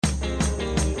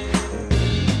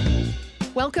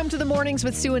Welcome to the Mornings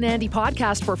with Sue and Andy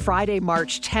podcast for Friday,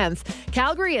 March 10th.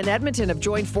 Calgary and Edmonton have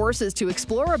joined forces to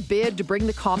explore a bid to bring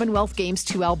the Commonwealth Games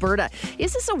to Alberta.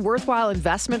 Is this a worthwhile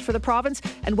investment for the province?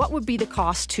 And what would be the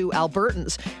cost to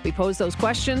Albertans? We pose those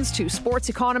questions to sports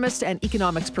economist and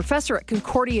economics professor at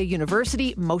Concordia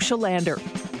University, Moshe Lander.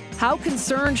 How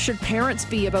concerned should parents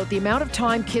be about the amount of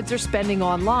time kids are spending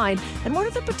online? And what are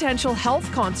the potential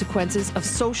health consequences of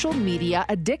social media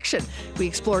addiction? We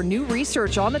explore new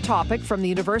research on the topic from the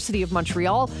University of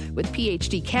Montreal with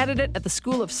PhD candidate at the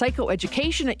School of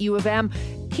Psychoeducation at U of M,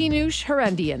 Kinush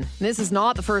Harendian. This is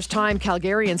not the first time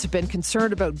Calgarians have been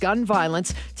concerned about gun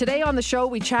violence. Today on the show,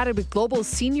 we chatted with Global's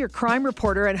senior crime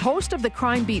reporter and host of the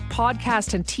Crime Beat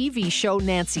podcast and TV show,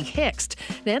 Nancy Hixt.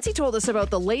 Nancy told us about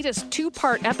the latest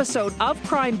two-part episode of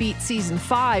Crime Beat Season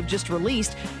 5 just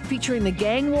released, featuring the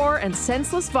gang war and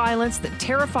senseless violence that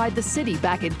terrified the city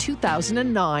back in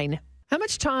 2009. How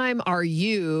much time are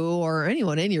you or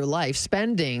anyone in your life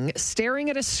spending staring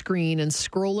at a screen and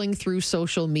scrolling through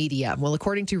social media? Well,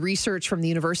 according to research from the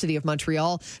University of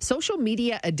Montreal, social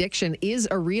media addiction is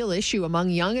a real issue among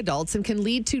young adults and can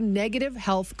lead to negative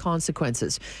health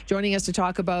consequences. Joining us to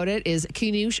talk about it is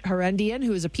Kinush Harendian,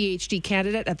 who is a PhD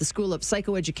candidate at the School of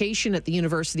Psychoeducation at the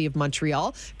University of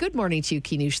Montreal. Good morning to you,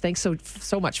 Kinush. Thanks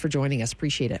so much for joining us.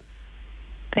 Appreciate it.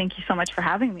 Thank you so much for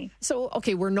having me. So,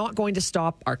 okay, we're not going to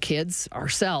stop our kids,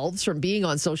 ourselves, from being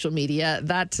on social media.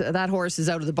 That horse is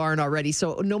out of the barn already.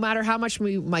 So no matter how much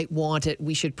we might want it,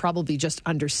 we should probably just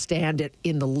understand it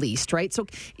in the least, right? So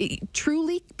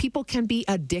truly, people can be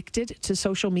addicted to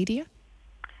social media?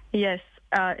 Yes,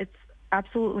 it's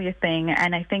absolutely a thing.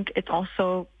 And I think it's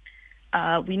also,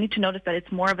 we need to notice that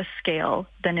it's more of a scale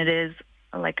than it is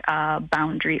like a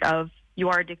boundary of you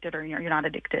are addicted or you're not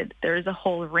addicted. There is a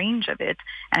whole range of it.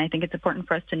 And I think it's important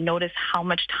for us to notice how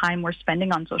much time we're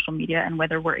spending on social media and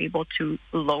whether we're able to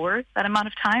lower that amount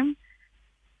of time.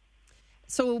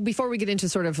 So before we get into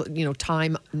sort of,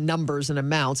 time numbers and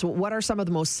amounts, what are some of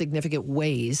the most significant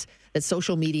ways that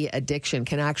social media addiction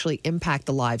can actually impact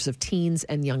the lives of teens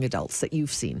and young adults that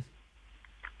you've seen?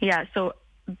 Yeah, so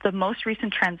the most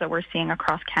recent trends that we're seeing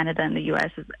across Canada and the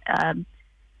U.S. is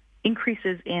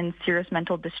increases in serious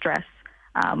mental distress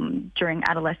during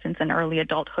adolescence and early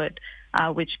adulthood,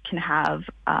 which can have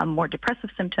more depressive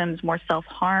symptoms, more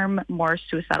self-harm, more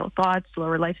suicidal thoughts,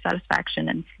 lower life satisfaction,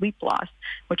 and sleep loss,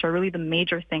 which are really the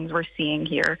major things we're seeing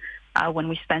here when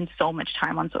we spend so much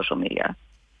time on social media.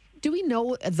 Do we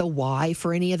know the why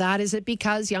for any of that? Is it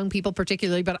because young people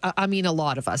particularly, but I mean a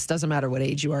lot of us, doesn't matter what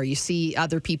age you are, you see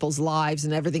other people's lives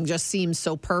and everything just seems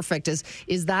so perfect. Is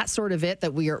that sort of it,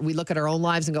 that we look at our own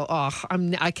lives and go,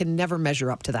 I can never measure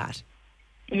up to that?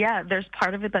 Yeah, there's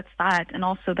part of it that's that, and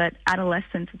also that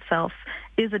adolescence itself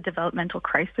is a developmental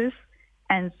crisis,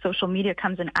 and social media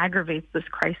comes and aggravates this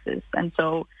crisis. And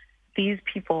so these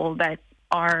people that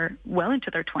are well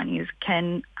into their 20s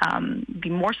can be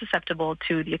more susceptible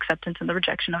to the acceptance and the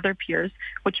rejection of their peers,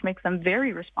 which makes them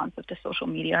very responsive to social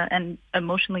media and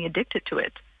emotionally addicted to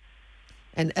it.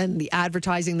 And the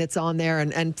advertising that's on there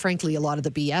and frankly, a lot of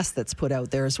the BS that's put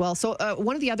out there as well. So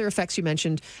one of the other effects you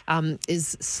mentioned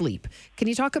is sleep. Can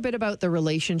you talk a bit about the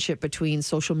relationship between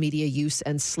social media use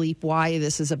and sleep, why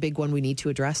this is a big one we need to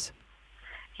address?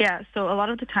 Yeah, so a lot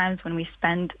of the times when we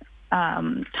spend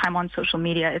time on social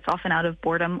media, it's often out of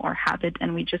boredom or habit,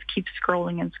 and we just keep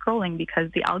scrolling and scrolling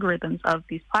because the algorithms of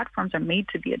these platforms are made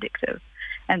to be addictive.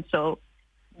 And so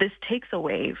this takes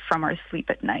away from our sleep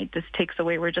at night. This takes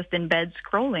away, we're just in bed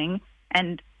scrolling,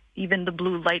 and even the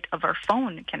blue light of our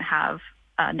phone can have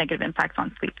negative impacts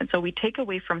on sleep. And so we take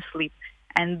away from sleep,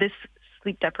 and this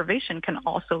sleep deprivation can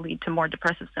also lead to more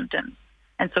depressive symptoms.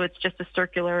 And so it's just a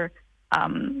circular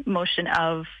motion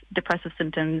of depressive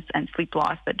symptoms and sleep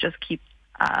loss that just keep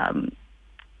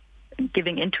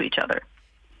giving into each other.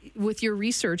 With your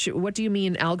research, what do you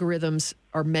mean algorithms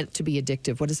are meant to be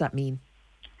addictive? What does that mean?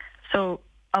 So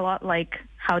a lot like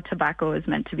how tobacco is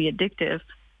meant to be addictive,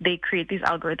 they create these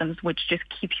algorithms which just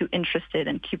keep you interested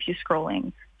and keep you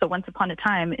scrolling. So once upon a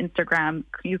time, Instagram,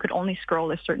 you could only scroll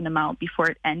a certain amount before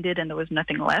it ended and there was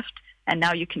nothing left. And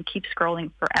now you can keep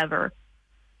scrolling forever.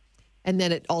 And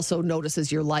then it also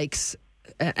notices your likes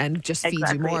and just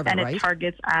feeds you more of it, right? And it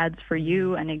targets ads for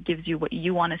you, and it gives you what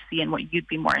you want to see and what you'd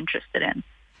be more interested in.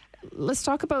 Let's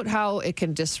talk about how it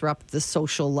can disrupt the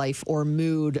social life or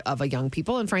mood of a young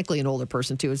people, and frankly an older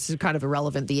person too. It's kind of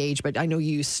irrelevant the age, but I know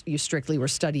you strictly were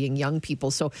studying young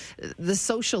people. So the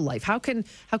social life, how can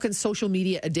social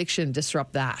media addiction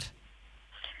disrupt that?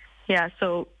 Yeah,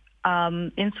 so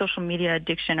in social media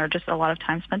addiction, or just a lot of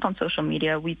time spent on social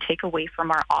media, we take away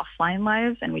from our offline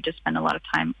lives and we just spend a lot of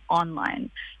time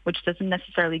online, which doesn't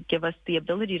necessarily give us the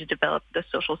ability to develop the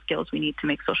social skills we need to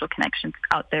make social connections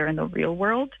out there in the real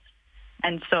world.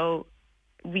 And so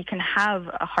we can have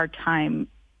a hard time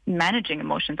managing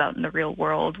emotions out in the real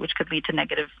world, which could lead to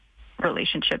negative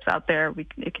relationships out there.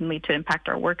 It can lead to impact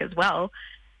our work as well.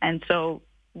 And so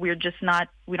we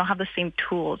don't have the same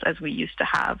tools as we used to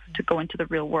have to go into the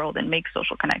real world and make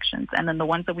social connections. And then the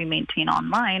ones that we maintain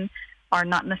online are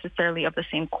not necessarily of the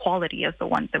same quality as the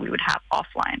ones that we would have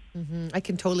offline. Mm-hmm. I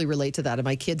can totally relate to that.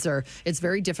 And it's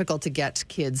very difficult to get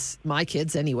my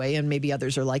kids anyway, and maybe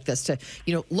others are like this, to,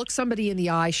 look somebody in the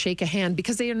eye, shake a hand,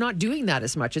 because they are not doing that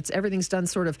as much. Everything's done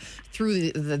sort of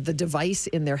through the device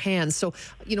in their hands. So,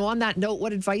 on that note,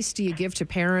 what advice do you give to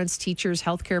parents, teachers,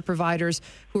 healthcare providers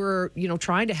who are,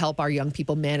 trying to help our young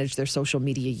people manage their social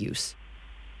media use?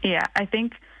 Yeah, I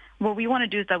think what we want to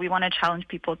do is that we want to challenge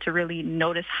people to really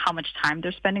notice how much time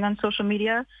they're spending on social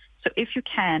media. So if you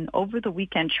can, over the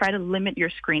weekend, try to limit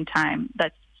your screen time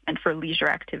that's spent for leisure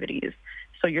activities.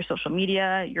 So your social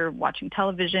media, you're watching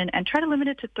television, and try to limit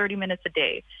it to 30 minutes a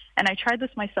day. And I tried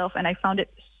this myself, and I found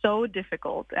it so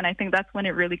difficult. And I think that's when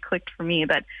it really clicked for me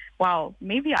that, wow,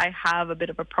 maybe I have a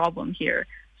bit of a problem here.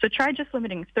 So try just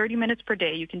limiting 30 minutes per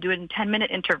day. You can do it in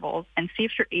 10-minute intervals and see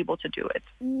if you're able to do it.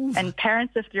 Oof. And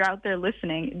parents, if you're out there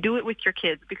listening, do it with your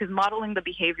kids, because modeling the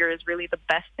behavior is really the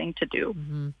best thing to do.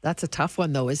 Mm-hmm. That's a tough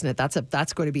one, though, isn't it?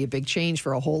 That's going to be a big change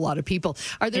for a whole lot of people.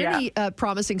 Are there any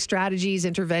promising strategies,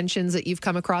 interventions that you've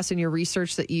come across in your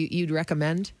research that you'd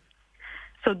recommend?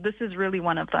 So this is really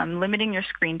one of them. Limiting your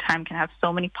screen time can have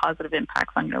so many positive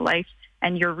impacts on your life,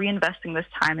 and you're reinvesting this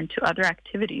time into other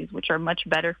activities which are much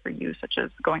better for you, such as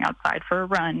going outside for a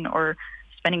run or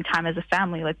spending time as a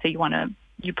family. Let's say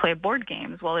you play board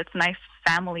games. Well, it's nice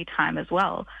family time as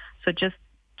well. So just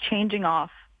changing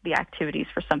off the activities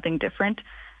for something different,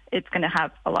 it's going to have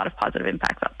a lot of positive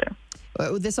impacts out there.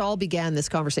 This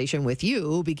conversation with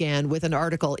you began with an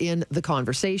article in The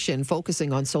Conversation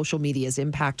focusing on social media's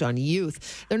impact on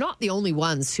youth. They're not the only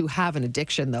ones who have an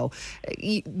addiction, though.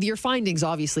 Your findings,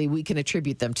 obviously, we can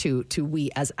attribute them to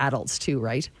we as adults too,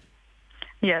 right?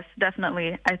 Yes,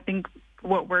 definitely. I think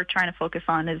what we're trying to focus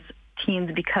on is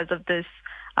teens because of this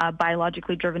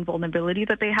biologically driven vulnerability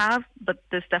that they have, but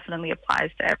this definitely applies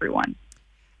to everyone.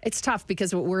 It's tough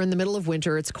because we're in the middle of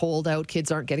winter. It's cold out.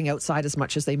 Kids aren't getting outside as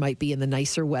much as they might be in the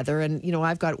nicer weather. And,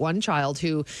 I've got one child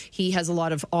who he has a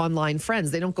lot of online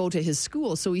friends. They don't go to his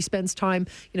school. So he spends time,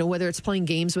 whether it's playing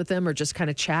games with them or just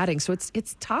kind of chatting. So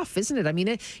it's tough, isn't it? I mean,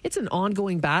 it's an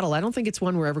ongoing battle. I don't think it's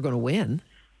one we're ever going to win.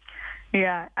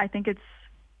 Yeah, I think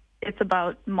it's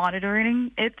about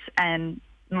monitoring it and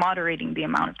moderating the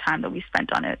amount of time that we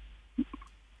spent on it.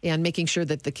 And making sure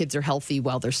that the kids are healthy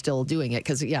while they're still doing it.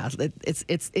 Because,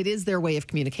 it is their way of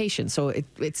communication. So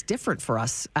it's different for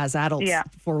us as adults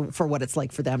for what it's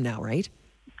like for them now, right?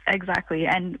 Exactly.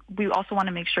 And we also want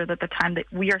to make sure that the time that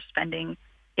we are spending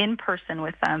in person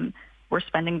with them, we're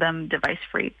spending them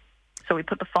device-free. So we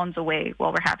put the phones away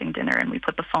while we're having dinner, and we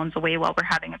put the phones away while we're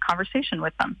having a conversation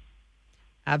with them.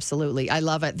 Absolutely. I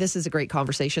love it. This is a great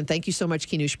conversation. Thank you so much,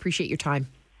 Kinush. Appreciate your time.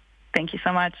 Thank you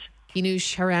so much.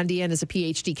 Kinush Harandian is a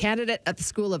PhD candidate at the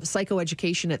School of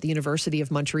Psychoeducation at the University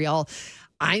of Montreal.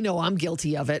 I know I'm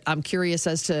guilty of it. I'm curious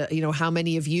as to, how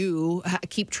many of you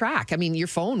keep track. I mean, your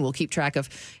phone will keep track of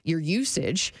your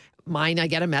usage. Mine, I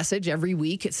get a message every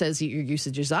week. It says your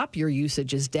usage is up, your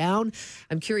usage is down.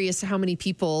 I'm curious how many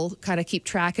people kind of keep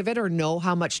track of it or know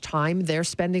how much time they're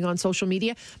spending on social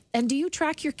media. And do you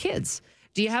track your kids?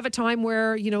 Do you have a time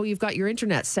where, you've got your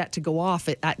internet set to go off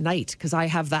at night? Because I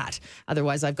have that.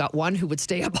 Otherwise, I've got one who would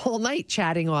stay up all night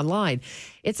chatting online.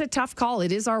 It's a tough call.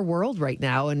 It is our world right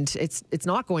now, and it's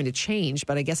not going to change.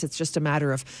 But I guess it's just a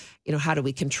matter of, how do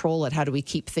we control it? How do we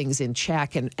keep things in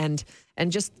check? And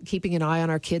just keeping an eye on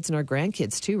our kids and our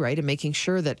grandkids too, right? And making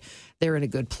sure that they're in a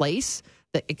good place.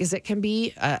 Because it can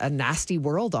be a nasty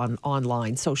world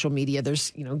online, social media.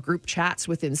 There's, group chats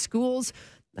within schools.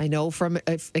 I know from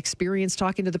experience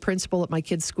talking to the principal at my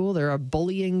kid's school, there are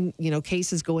bullying,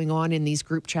 cases going on in these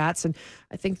group chats. And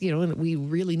I think, we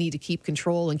really need to keep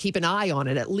control and keep an eye on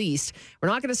it at least. We're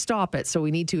not going to stop it. So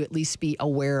we need to at least be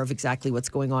aware of exactly what's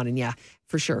going on. And yeah,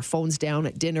 for sure, phones down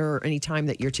at dinner or any time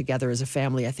that you're together as a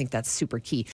family. I think that's super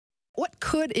key. What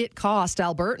could it cost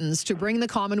Albertans to bring the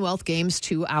Commonwealth Games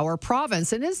to our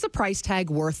province? And is the price tag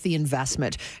worth the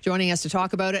investment? Joining us to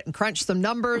talk about it and crunch some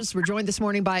numbers, we're joined this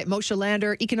morning by Moshe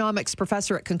Lander, economics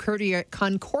professor at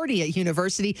Concordia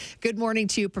University. Good morning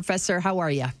to you, Professor. How are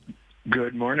you?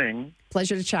 Good morning.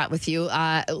 Pleasure to chat with you.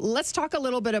 Let's talk a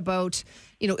little bit about,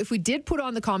 if we did put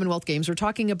on the Commonwealth Games, we're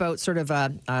talking about sort of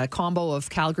a combo of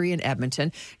Calgary and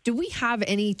Edmonton. Do we have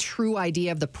any true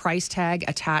idea of the price tag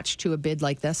attached to a bid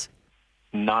like this?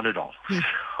 Not at all.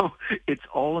 So it's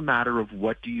all a matter of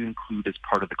what do you include as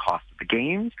part of the cost of the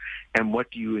games and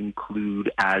what do you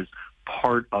include as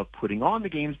part of putting on the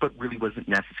games but really wasn't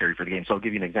necessary for the games. So I'll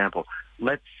give you an example.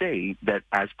 Let's say that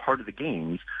as part of the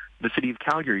games, the city of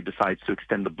Calgary decides to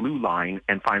extend the Blue Line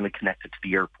and finally connect it to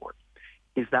the airport.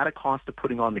 Is that a cost of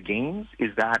putting on the games? Is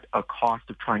that a cost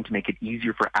of trying to make it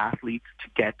easier for athletes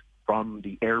to get from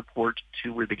the airport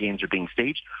to where the games are being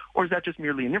staged? Or is that just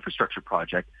merely an infrastructure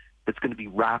project that's going to be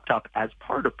wrapped up as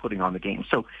part of putting on the games?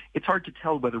 So it's hard to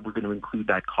tell whether we're going to include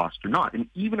that cost or not. And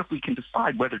even if we can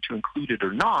decide whether to include it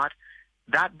or not,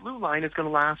 that Blue Line is going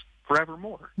to last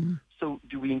forevermore. So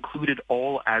do we include it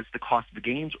all as the cost of the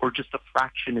games or just a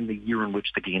fraction in the year in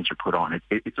which the games are put on?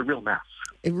 It's a real mess.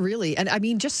 It really, and I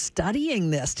mean, just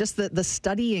studying this, just the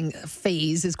studying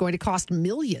phase is going to cost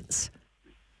millions.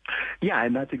 Yeah,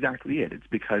 and that's exactly it. It's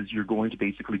because you're going to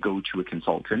basically go to a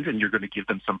consultant and you're going to give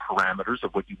them some parameters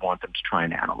of what you want them to try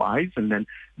and analyze, and then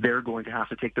they're going to have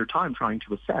to take their time trying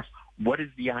to assess what is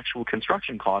the actual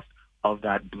construction cost of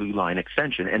that Blue Line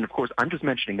extension. And of course, I'm just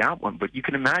mentioning that one, but you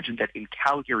can imagine that in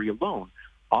Calgary alone,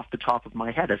 off the top of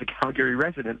my head, as a Calgary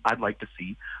resident, I'd like to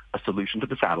see a solution to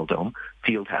the Saddledome,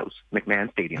 Fieldhouse,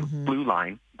 McMahon Stadium, Blue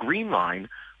Line, Green Line,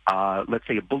 let's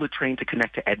say a bullet train to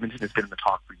connect to Edmonton has been in the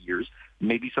talk for years,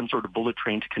 maybe some sort of bullet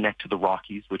train to connect to the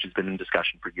Rockies, which has been in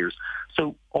discussion for years.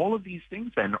 So all of these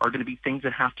things then are going to be things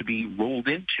that have to be rolled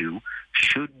into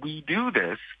should we do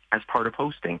this as part of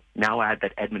hosting. Now add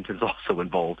that Edmonton's also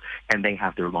involved and they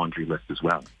have their laundry list as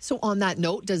well. So on that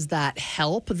note, does that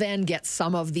help then get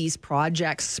some of these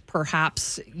projects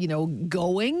perhaps,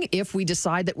 going if we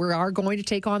decide that we are going to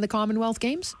take on the Commonwealth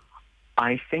Games?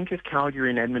 I think if Calgary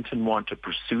and Edmonton want to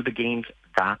pursue the games,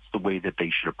 that's the way that they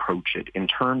should approach it. In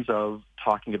terms of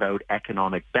talking about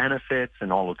economic benefits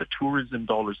and all of the tourism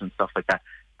dollars and stuff like that,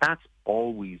 that's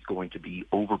always going to be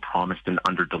overpromised and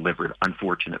underdelivered,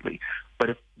 unfortunately.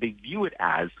 But if they view it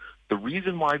as the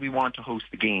reason why we want to host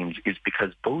the games is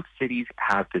because both cities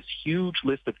have this huge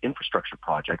list of infrastructure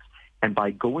projects, and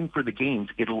by going for the games,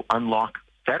 it'll unlock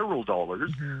federal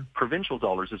dollars, provincial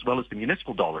dollars, as well as the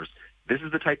municipal dollars. This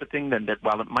is the type of thing then that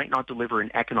while it might not deliver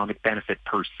an economic benefit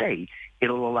per se,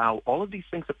 it'll allow all of these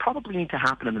things that probably need to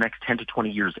happen in the next 10 to 20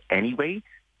 years anyway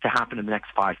to happen in the next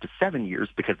 5 to 7 years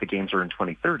because the games are in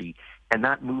 2030. And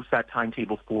that moves that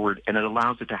timetable forward and it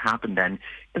allows it to happen then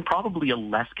in probably a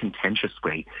less contentious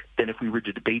way than if we were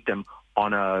to debate them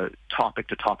on a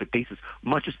topic-to-topic basis,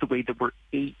 much as the way that we're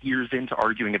 8 years into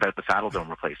arguing about the Saddledome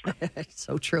replacement.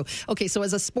 So true. Okay, so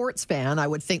as a sports fan, I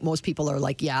would think most people are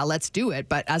like, yeah, let's do it.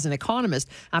 But as an economist,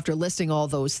 after listing all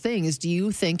those things, do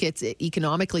you think it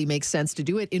economically makes sense to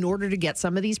do it in order to get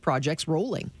some of these projects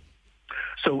rolling?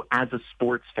 So as a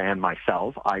sports fan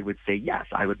myself, I would say yes,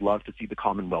 I would love to see the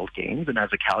Commonwealth Games. And as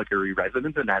a Calgary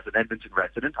resident and as an Edmonton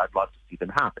resident, I'd love to see them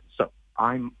happen. So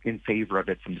I'm in favor of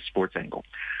it from the sports angle.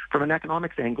 From an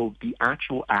economics angle, the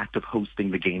actual act of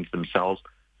hosting the games themselves,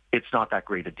 it's not that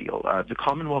great a deal. The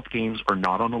Commonwealth Games are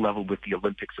not on a level with the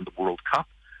Olympics and the World Cup,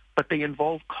 but they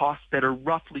involve costs that are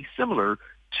roughly similar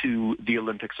to the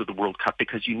Olympics or the World Cup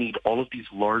because you need all of these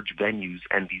large venues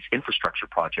and these infrastructure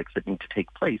projects that need to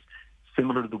take place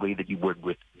similar to the way that you would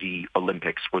with the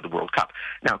Olympics or the World Cup.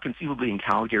 Now, conceivably in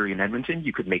Calgary and Edmonton,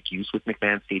 you could make use with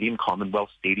McMahon Stadium, Commonwealth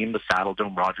Stadium, the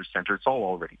Saddledome, Rogers Centre. It's all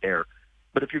already there.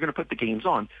 But if you're going to put the games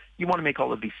on, you want to make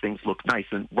all of these things look nice.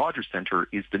 And Rogers Centre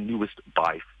is the newest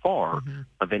by far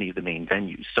of any of the main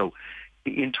venues. So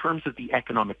in terms of the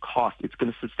economic cost, it's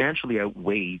going to substantially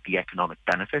outweigh the economic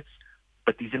benefits.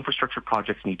 But these infrastructure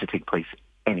projects need to take place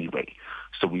anyway.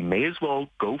 So we may as well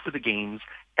go for the games.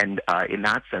 And in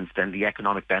that sense, then the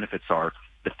economic benefits are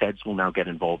the feds will now get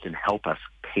involved and help us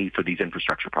pay for these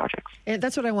infrastructure projects. And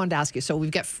that's what I wanted to ask you. So we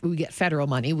get federal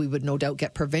money. We would no doubt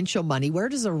get provincial money. Where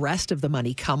does the rest of the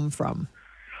money come from?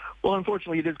 Well,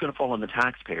 unfortunately, it is going to fall on the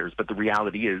taxpayers, but the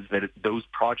reality is that those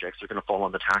projects are going to fall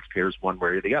on the taxpayers one way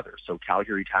or the other. So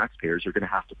Calgary taxpayers are going to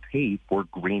have to pay for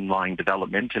Green Line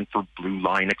development and for Blue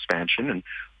Line expansion. And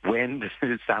when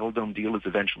the Saddledome deal is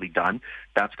eventually done,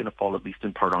 that's going to fall at least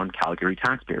in part on Calgary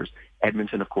taxpayers.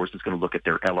 Edmonton, of course, is going to look at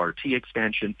their LRT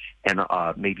expansion and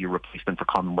maybe a replacement for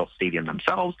Commonwealth Stadium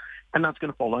themselves, and that's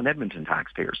going to fall on Edmonton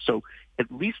taxpayers. So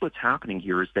at least what's happening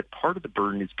here is that part of the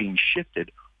burden is being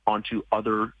shifted onto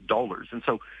other dollars. And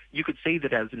so you could say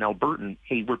that as an Albertan,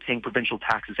 hey, we're paying provincial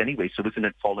taxes anyway, so isn't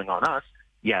it falling on us?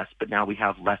 Yes, but now we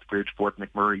have Lethbridge, Fort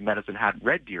McMurray, Medicine Hat, and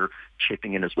Red Deer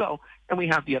chipping in as well. And we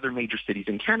have the other major cities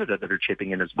in Canada that are chipping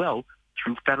in as well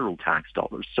through federal tax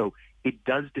dollars. So it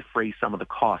does defray some of the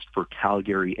cost for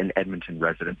Calgary and Edmonton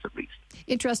residents at least.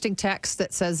 Interesting text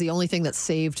that says the only thing that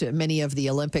saved many of the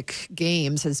Olympic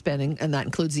Games has been, and that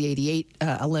includes the 88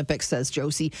 Olympics, says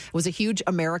Josie, was a huge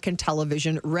American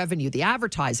television revenue, the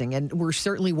advertising. And we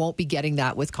certainly won't be getting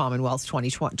that with Commonwealth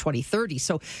 2030.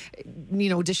 So,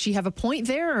 does she have a point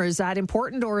there, or is that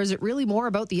important, or is it really more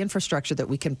about the infrastructure that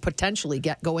we can potentially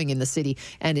get going in the city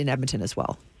and in Edmonton as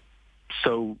well?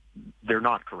 So they're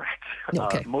not correct.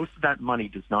 Okay. Most of that money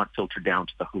does not filter down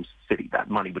to the host city. That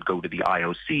money would go to the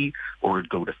IOC or it'd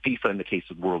go to FIFA in the case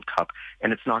of World Cup,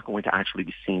 and it's not going to actually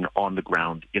be seen on the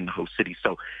ground in the host city.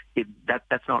 So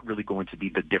that's not really going to be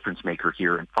the difference maker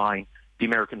here. And fine, the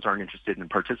Americans aren't interested in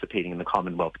participating in the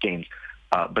Commonwealth Games,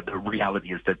 but the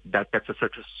reality is that's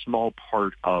such a small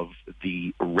part of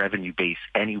the revenue base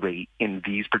anyway in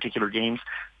these particular games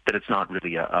that it's not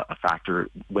really a factor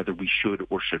whether we should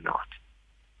or should not.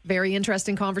 Very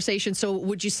interesting conversation. So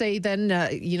would you say then,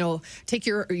 take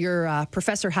your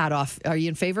professor hat off. Are you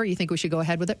in favor? You think we should go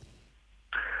ahead with it?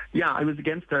 Yeah, I was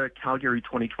against Calgary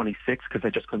 2026 because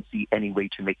I just couldn't see any way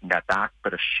to making that back.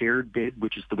 But a shared bid,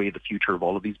 which is the way of the future of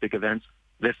all of these big events,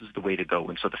 this is the way to go.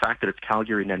 And so the fact that it's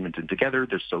Calgary and Edmonton together,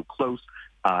 they're so close,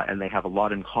 and they have a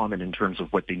lot in common in terms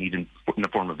of what they need in the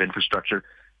form of infrastructure.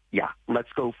 Yeah,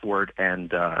 let's go for it.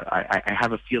 And I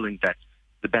have a feeling that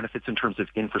the benefits in terms of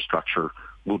infrastructure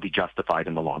will be justified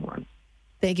in the long run.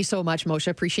 Thank you so much, Moshe.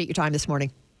 Appreciate your time this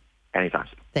morning. Anytime.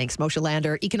 Thanks. Moshe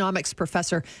Lander, economics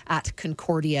professor at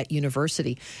Concordia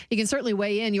University. You can certainly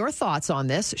weigh in your thoughts on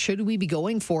this. Should we be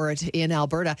going for it in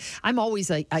Alberta? I'm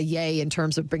always a yay in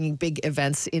terms of bringing big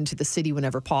events into the city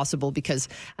whenever possible because,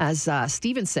 as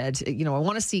Stephen said, I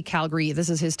want to see Calgary, this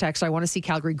is his text, I want to see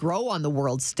Calgary grow on the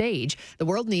world stage. The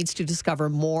world needs to discover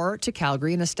more to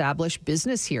Calgary and establish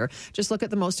business here. Just look at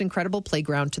the most incredible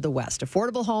playground to the west.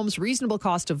 Affordable homes, reasonable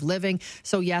cost of living.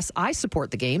 So yes, I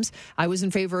support the games. I was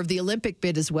in favor of the Olympic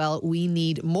bid as well. We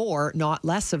need more, not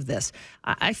less of this.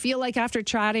 I feel like after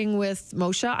chatting with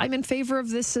Moshe, I'm in favor of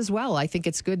this as well. I think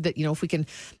it's good that, if we can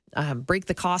break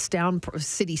the cost down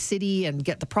city and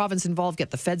get the province involved,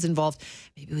 get the feds involved,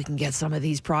 maybe we can get some of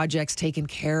these projects taken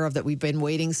care of that we've been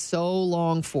waiting so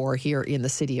long for here in the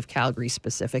city of Calgary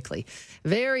specifically.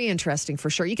 Very interesting for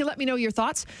sure. You can let me know your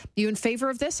thoughts. You in favor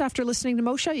of this after listening to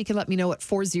Moshe? You can let me know at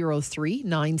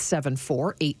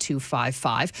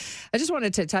 403-974-8255. I just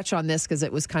wanted to touch on this because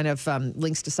it was kind of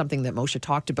links to something that Moshe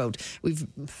talked about. We've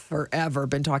forever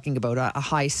been talking about a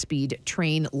high-speed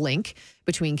train link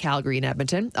between Calgary and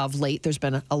Edmonton. Of late, there's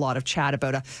been a lot of chat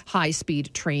about a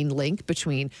high-speed train link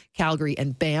between Calgary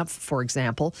and Banff, for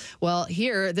example. Well,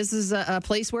 here, this is a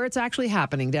place where it's actually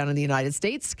happening down in the United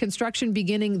States. Construction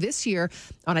beginning this year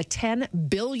on a $10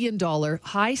 billion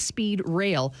high-speed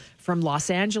rail from Los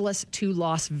Angeles to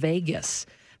Las Vegas.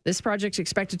 This project is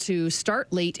expected to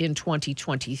start late in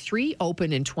 2023,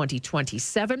 open in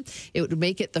 2027. It would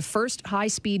make it the first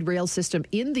high-speed rail system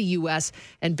in the U.S.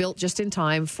 and built just in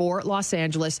time for Los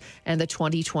Angeles and the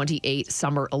 2028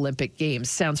 Summer Olympic Games.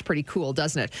 Sounds pretty cool,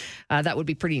 doesn't it? That would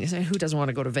be pretty... Who doesn't want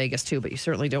to go to Vegas, too? But you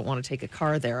certainly don't want to take a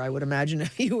car there, I would imagine,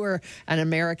 if you were an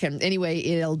American. Anyway,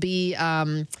 it'll be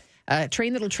a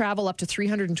train that'll travel up to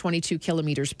 322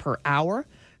 kilometers per hour.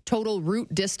 Total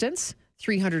route distance,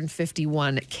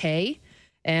 351K.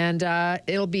 And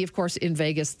it'll be, of course, in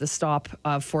Vegas. The stop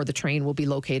for the train will be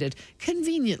located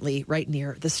conveniently right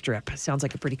near the Strip. Sounds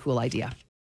like a pretty cool idea.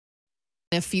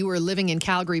 If you were living in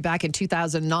Calgary back in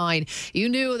 2009, you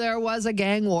knew there was a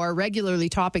gang war regularly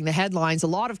topping the headlines. A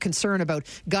lot of concern about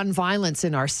gun violence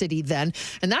in our city then.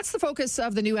 And that's the focus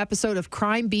of the new episode of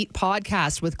Crime Beat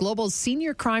podcast with Global's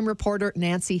senior crime reporter,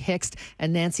 Nancy Hixt.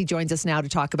 And Nancy joins us now to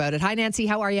talk about it. Hi, Nancy.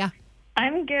 How are you?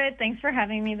 I'm good. Thanks for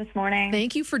having me this morning.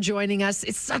 Thank you for joining us.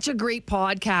 It's such a great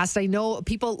podcast. I know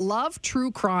people love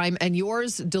true crime, and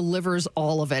yours delivers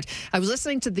all of it. I was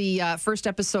listening to the first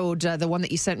episode, the one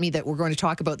that you sent me that we're going to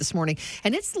talk about this morning,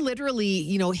 and it's literally,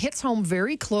 hits home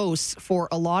very close for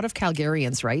a lot of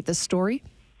Calgarians, right, this story?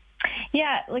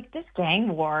 Yeah, like this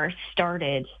gang war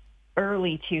started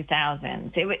early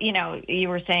 2000s. You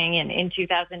were saying in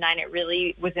 2009 it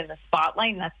really was in the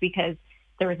spotlight, and that's because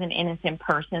there was an innocent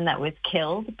person that was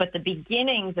killed. But the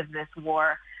beginnings of this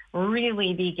war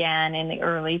really began in the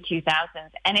early 2000s.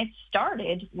 And it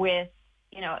started with,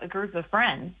 a group of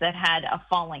friends that had a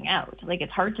falling out. Like,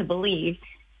 it's hard to believe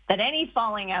that any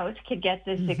falling out could get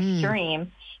this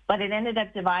extreme, but it ended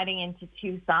up dividing into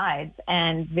two sides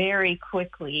and very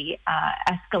quickly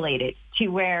escalated to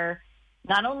where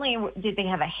not only did they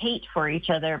have a hate for each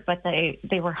other, but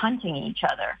they were hunting each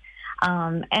other.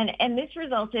 And this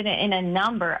resulted in a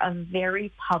number of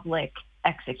very public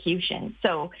executions.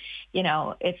 So,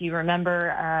 if you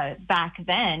remember back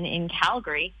then in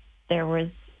Calgary, there was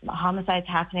homicides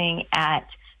happening at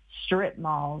strip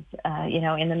malls,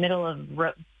 in the middle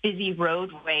of busy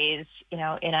roadways, in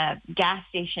a gas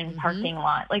station parking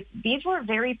lot. Like, these were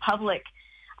very public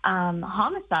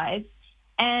homicides,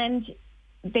 and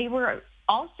they were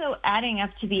also adding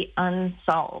up to be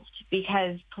unsolved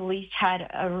because police had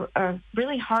a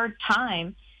really hard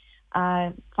time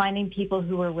finding people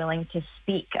who were willing to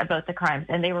speak about the crimes,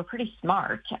 and they were pretty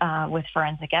smart with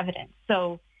forensic evidence.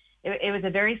 So it was a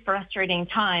very frustrating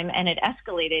time, and it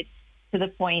escalated to the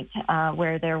point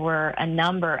where there were a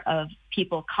number of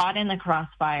people caught in the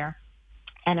crossfire.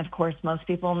 And of course, most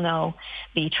people know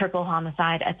the triple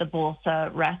homicide at the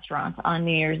Bolsa restaurant on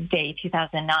New Year's Day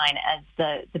 2009 as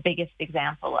the biggest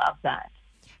example of that.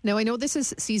 Now, I know this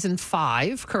is season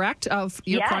 5, correct, of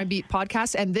your Crime Beat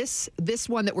podcast, and this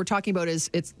one that we're talking about is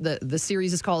the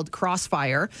series is called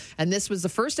Crossfire, and this was the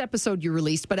first episode you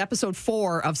released, but episode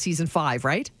 4 of season 5,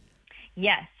 right?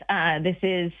 Yes, this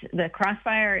is the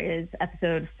Crossfire is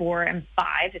episode 4 and 5.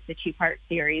 It's a 2-part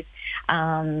series.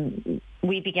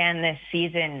 We began this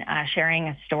season sharing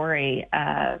a story.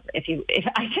 If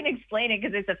I can explain it,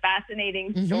 because it's a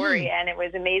fascinating story, and it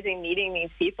was amazing meeting these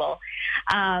people.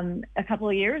 A couple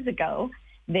of years ago,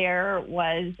 there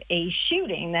was a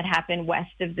shooting that happened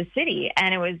west of the city,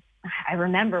 and I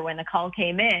remember when the call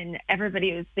came in,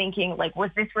 everybody was thinking, like,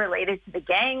 was this related to the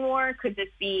gang war? Could this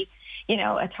be,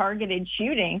 a targeted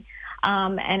shooting?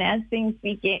 And as things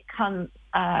come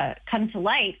to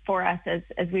light for us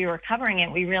as we were covering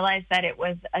it, we realized that it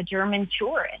was a German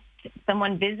tourist,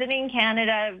 someone visiting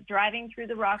Canada, driving through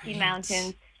the Rocky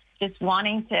Mountains, just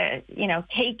wanting to,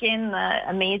 take in the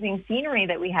amazing scenery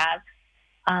that we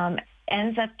have,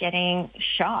 ends up getting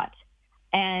shot.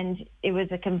 And it was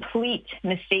a complete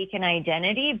mistaken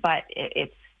identity, but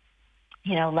it's,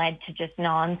 led to just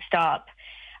nonstop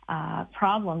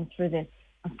problems for this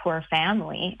poor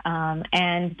family.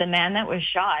 And the man that was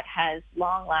shot has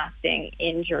long-lasting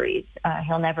injuries.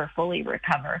 He'll never fully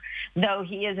recover, though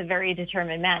he is a very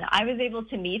determined man. I was able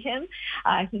to meet him.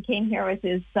 He came here with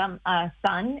his son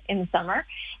in the summer,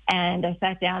 and I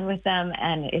sat down with them,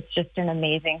 and it's just an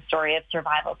amazing story of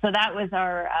survival. So that was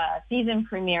our season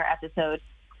premiere episode,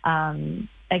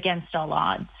 Against All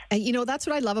Odds. And, that's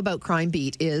what I love about Crime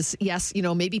Beat is, yes,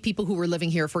 maybe people who were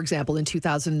living here, for example, in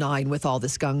 2009 with all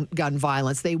this gun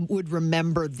violence, they would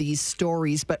remember these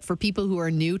stories. But for people who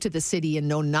are new to the city and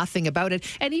know nothing about it,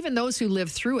 and even those who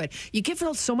lived through it, you give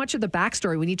so much of the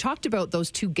backstory. When you talked about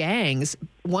those two gangs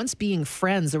once being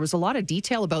friends, there was a lot of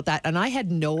detail about that. And I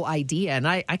had no idea. And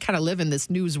I kind of live in this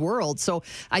news world. So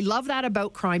I love that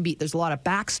about Crime Beat. There's a lot of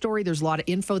backstory. There's a lot of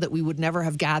info that we would never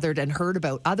have gathered and heard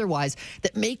about otherwise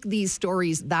that make these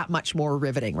stories that much more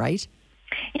riveting, right?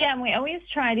 Yeah, and we always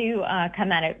try to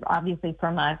come at it, obviously,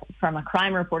 from a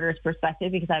crime reporter's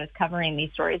perspective, because I was covering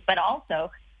these stories, but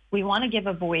also we want to give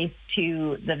a voice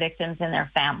to the victims and their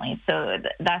families. So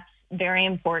that's very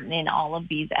important in all of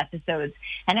these episodes.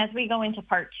 And as we go into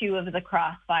part 2 of the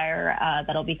Crossfire,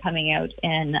 that'll be coming out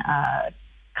in a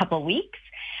couple weeks,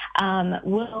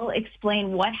 we'll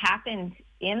explain what happened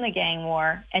in the gang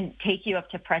war and take you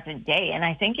up to present day. And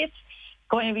I think it's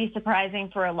going to be surprising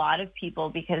for a lot of people,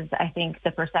 because I think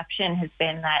the perception has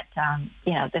been that,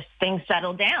 this thing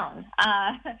settled down.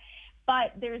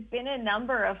 But there's been a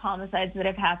number of homicides that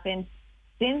have happened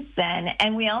since then.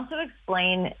 And we also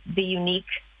explain the unique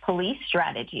police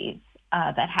strategies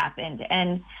that happened.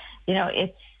 And,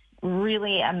 it's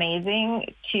really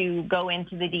amazing to go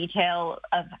into the detail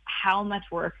of how much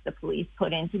work the police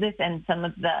put into this and some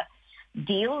of the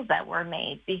deals that were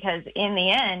made, because in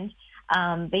the end,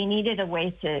 they needed a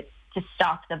way to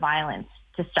stop the violence,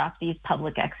 to stop these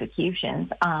public executions.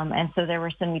 And so there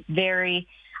were some very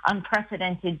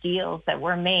unprecedented deals that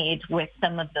were made with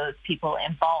some of those people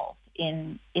involved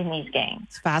in these gangs.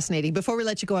 It's fascinating. Before we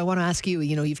let you go, I want to ask you,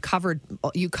 you've covered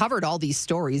all these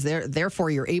stories. Therefore,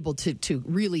 you're able to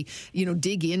really,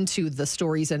 dig into the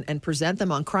stories and present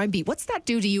them on Crime Beat. What's that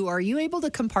do to you? Are you able to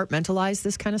compartmentalize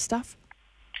this kind of stuff?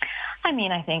 I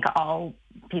mean, I think all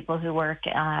people who work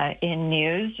in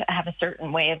news have a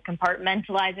certain way of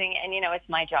compartmentalizing, and, it's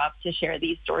my job to share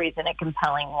these stories in a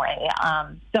compelling way.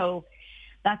 So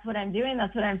that's what I'm doing.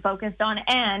 That's what I'm focused on.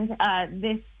 And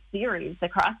this series, The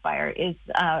Crossfire, is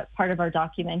part of our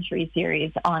documentary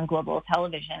series on Global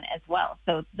Television as well.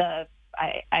 So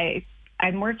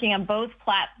I'm working on both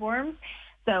platforms.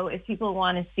 So if people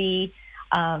want to see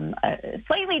a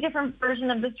slightly different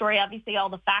version of the story. Obviously, all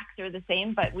the facts are the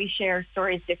same, but we share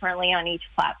stories differently on each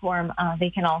platform. They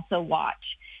can also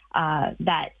watch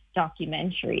that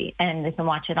documentary, and they can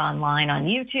watch it online on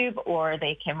YouTube, or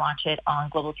they can watch it on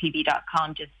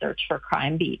globaltv.com. Just search for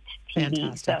Crime Beat TV.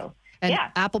 Fantastic. So, and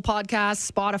Apple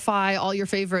Podcasts, Spotify, all your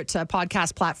favorite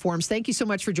podcast platforms. Thank you so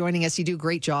much for joining us. You do a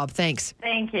great job. Thanks.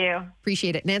 Thank you.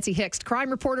 Appreciate it. Nancy Hixt,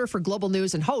 crime reporter for Global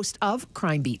News and host of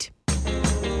Crime Beat.